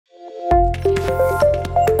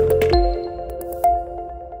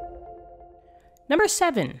Number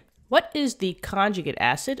 7. What is the conjugate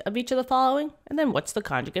acid of each of the following? And then what's the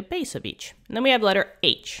conjugate base of each? And then we have letter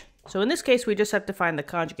H. So in this case, we just have to find the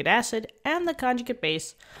conjugate acid and the conjugate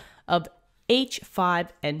base of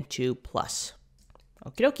H5N2+. Okie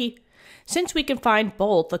dokie. Since we can find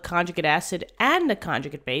both the conjugate acid and the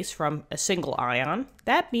conjugate base from a single ion,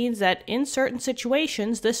 that means that in certain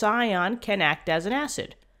situations, this ion can act as an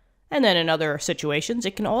acid. And then in other situations,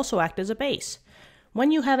 it can also act as a base.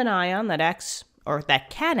 When you have an ion that acts, or that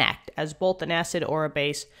can act as both an acid or a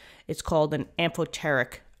base, it's called an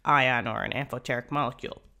amphoteric ion or an amphoteric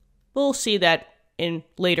molecule. We'll see that in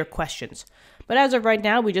later questions. But as of right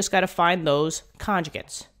now, we just got to find those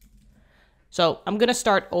conjugates. So I'm going to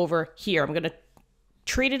start over here. I'm going to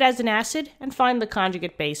treat it as an acid and find the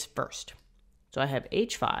conjugate base first. So I have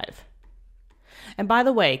H5. And by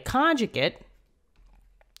the way, conjugate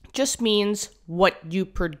just means what you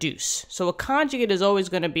produce. So a conjugate is always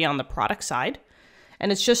going to be on the product side,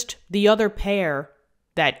 and it's just the other pair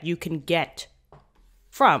that you can get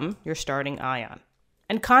from your starting ion.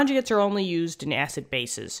 And conjugates are only used in acid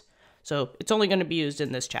bases. So it's only going to be used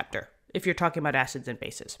in this chapter if you're talking about acids and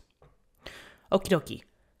bases. Okie dokie.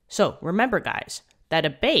 So remember, guys, that a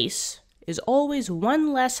base is always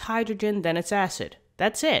one less hydrogen than its acid.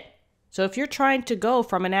 That's it. So if you're trying to go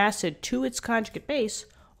from an acid to its conjugate base,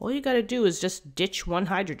 all you got to do is just ditch one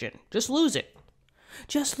hydrogen. Just lose it.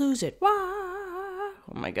 Just lose it. Wah!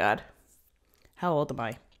 Oh my God. How old am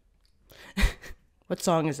I? What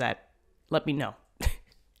song is that? Let me know.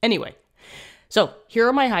 Anyway, so here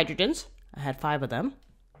are my hydrogens. I had 5 of them.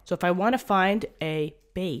 So if I want to find a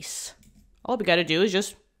base, all we got to do is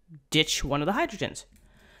just ditch one of the hydrogens.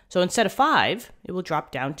 So instead of 5, it will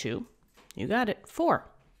drop down to, you got it, 4.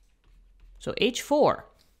 So H4.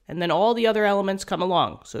 And then all the other elements come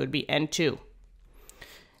along. So it would be N2.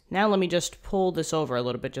 Now let me just pull this over a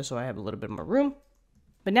little bit just so I have a little bit more room.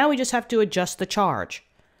 But now we just have to adjust the charge.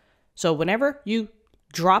 So whenever you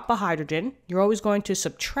drop a hydrogen, you're always going to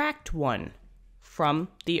subtract 1 from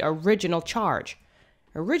the original charge.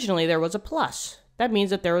 Originally, there was a plus. That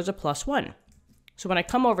means that there was a +1. So when I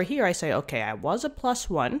come over here, I say, okay, I was a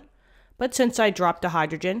 +1, but since I dropped a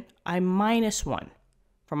hydrogen, I -1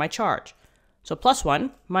 for my charge. So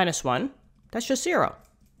 +1 -1, that's just 0.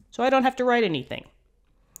 So I don't have to write anything.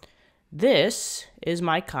 This is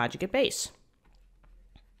my conjugate base.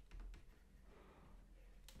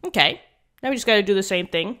 Okay, now we just got to do the same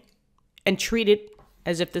thing and treat it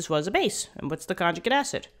as if this was a base. And what's the conjugate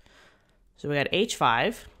acid? So we got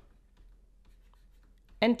H5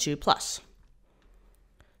 and 2+.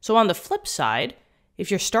 So on the flip side, if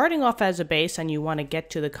you're starting off as a base and you want to get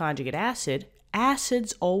to the conjugate acid,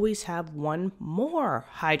 acids always have 1 more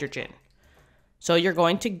hydrogen. So you're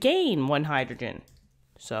going to gain 1 hydrogen.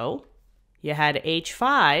 So you had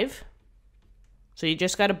H5, so you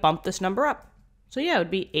just got to bump this number up. So yeah, it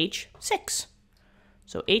would be H6.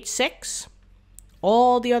 So H6,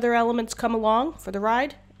 all the other elements come along for the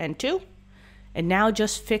ride, N2, and now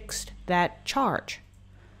just fixed that charge.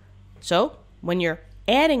 So when you're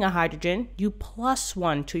adding a hydrogen, you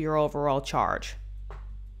 +1 to your overall charge.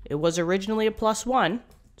 It was originally a +1,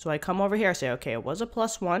 so I come over here and say, okay, it was a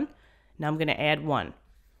 +1, now I'm going to add 1.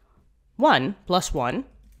 1 + 1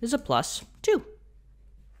 is a +2.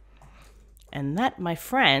 And that, my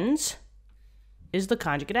friends, is the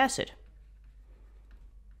conjugate acid.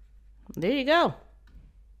 There you go.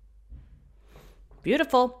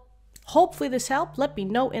 Beautiful. Hopefully this helped. Let me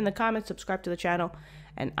know in the comments, subscribe to the channel,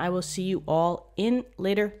 and I will see you all in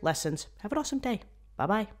later lessons. Have an awesome day.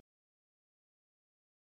 Bye-bye.